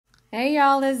Hey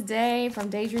y'all, it's Dave from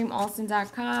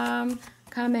DaydreamAustin.com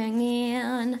coming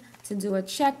in to do a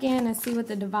check-in and see what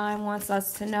the Divine wants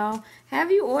us to know.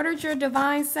 Have you ordered your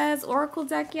Divine Says Oracle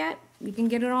deck yet? You can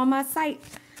get it on my site,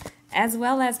 as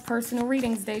well as personal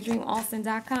readings,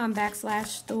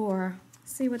 DaydreamAustin.com/store.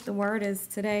 See what the word is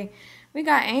today. We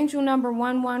got angel number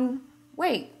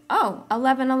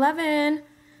 1111,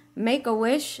 Make a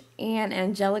Wish, and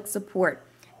angelic support.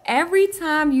 Every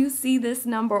time you see this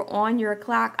number on your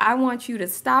clock, I want you to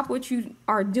stop what you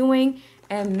are doing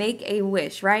and make a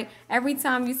wish, right? Every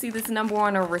time you see this number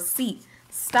on a receipt,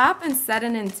 stop and set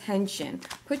an intention.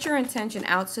 Put your intention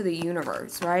out to the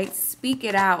universe, right? Speak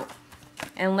it out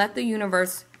and let the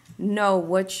universe know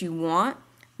what you want,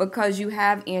 because you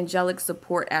have angelic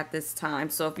support at this time.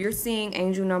 So if you're seeing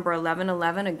angel number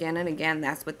 1111 again and again,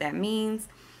 that's what that means.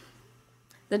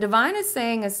 The Divine is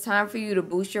saying it's time for you to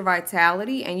boost your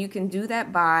vitality, and you can do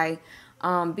that by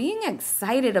being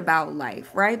excited about life,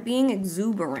 right? Being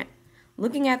exuberant,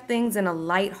 looking at things in a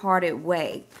lighthearted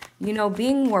way,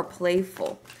 being more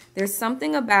playful. There's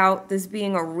something about this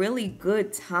being a really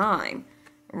good time,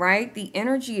 right? The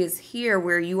energy is here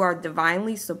where you are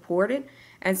divinely supported,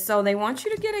 and so they want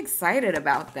you to get excited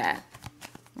about that,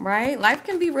 right? Life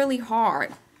can be really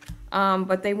hard,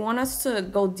 but they want us to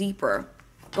go deeper.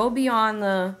 Go beyond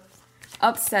the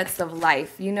upsets of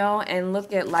life, and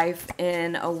look at life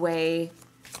in a way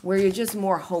where you're just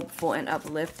more hopeful and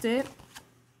uplifted.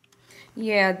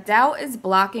 Yeah, doubt is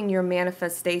blocking your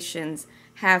manifestations.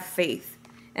 Have faith.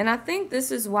 And I think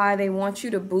this is why they want you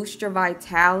to boost your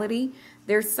vitality.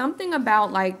 There's something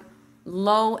about like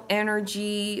low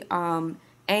energy,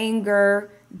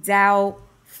 anger, doubt,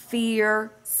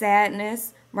 fear,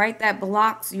 sadness, right? That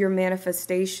blocks your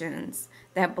manifestations.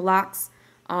 That blocks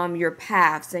your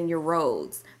paths and your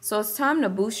roads. So it's time to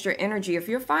boost your energy. If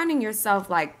you're finding yourself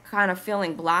like kind of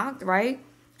feeling blocked, right?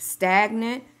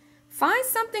 Stagnant, find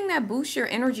something that boosts your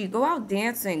energy. Go out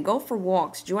dancing, go for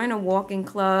walks, join a walking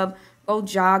club, go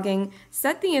jogging.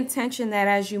 Set the intention that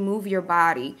as you move your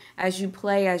body, as you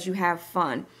play, as you have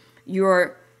fun,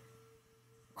 you're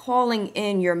calling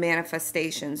in your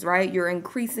manifestations, right? You're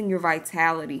increasing your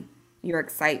vitality, your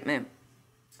excitement.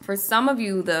 For some of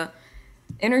you, the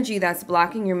energy that's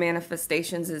blocking your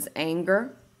manifestations is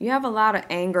anger. You have a lot of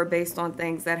anger based on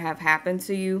things that have happened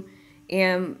to you,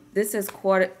 and this has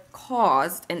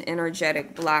caused an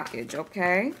energetic blockage,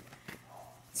 okay?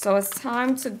 So it's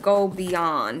time to go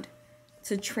beyond,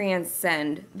 to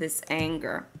transcend this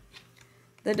anger.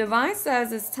 The Divine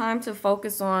says it's time to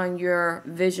focus on your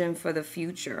vision for the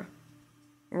future,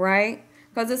 right?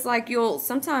 Because it's like you'll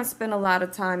sometimes spend a lot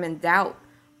of time in doubt.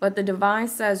 But the Divine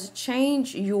says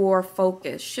change your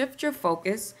focus, shift your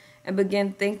focus, and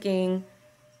begin thinking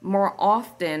more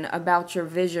often about your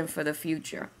vision for the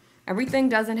future. Everything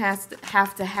doesn't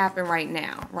have to happen right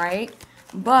now, right?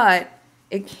 But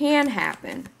it can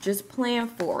happen. Just plan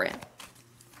for it.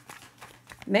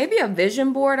 Maybe a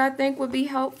vision board, I think, would be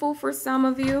helpful for some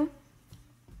of you.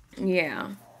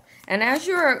 Yeah. And as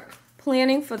you're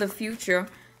planning for the future,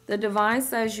 the Divine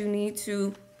says you need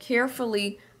to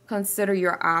carefully consider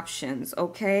your options,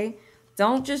 okay?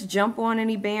 Don't just jump on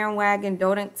any bandwagon.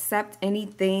 Don't accept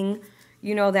anything,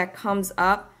 that comes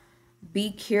up.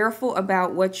 Be careful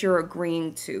about what you're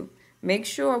agreeing to. Make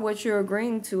sure what you're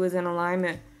agreeing to is in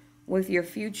alignment with your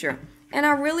future. And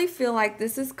I really feel like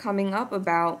this is coming up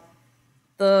about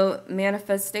the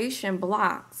manifestation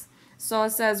blocks. So it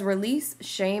says release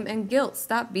shame and guilt.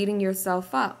 Stop beating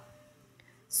yourself up.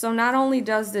 So not only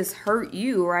does this hurt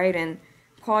you, right, and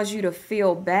cause you to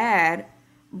feel bad,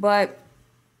 but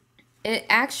it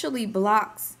actually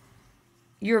blocks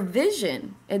your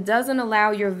vision. It doesn't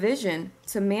allow your vision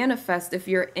to manifest if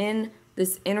you're in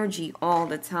this energy all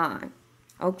the time.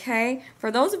 Okay?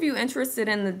 For those of you interested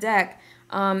in the deck,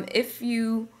 if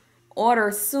you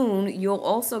order soon, you'll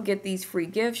also get these free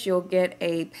gifts. You'll get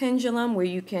a pendulum where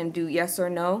you can do yes or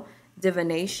no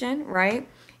divination, right?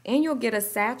 And you'll get a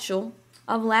satchel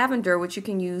of lavender, which you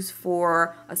can use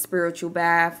for a spiritual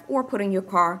bath or put in your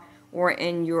car or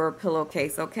in your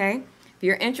pillowcase, okay? If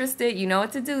you're interested, you know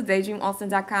what to do.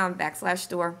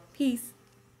 DaydreamAustin.com/store. Peace.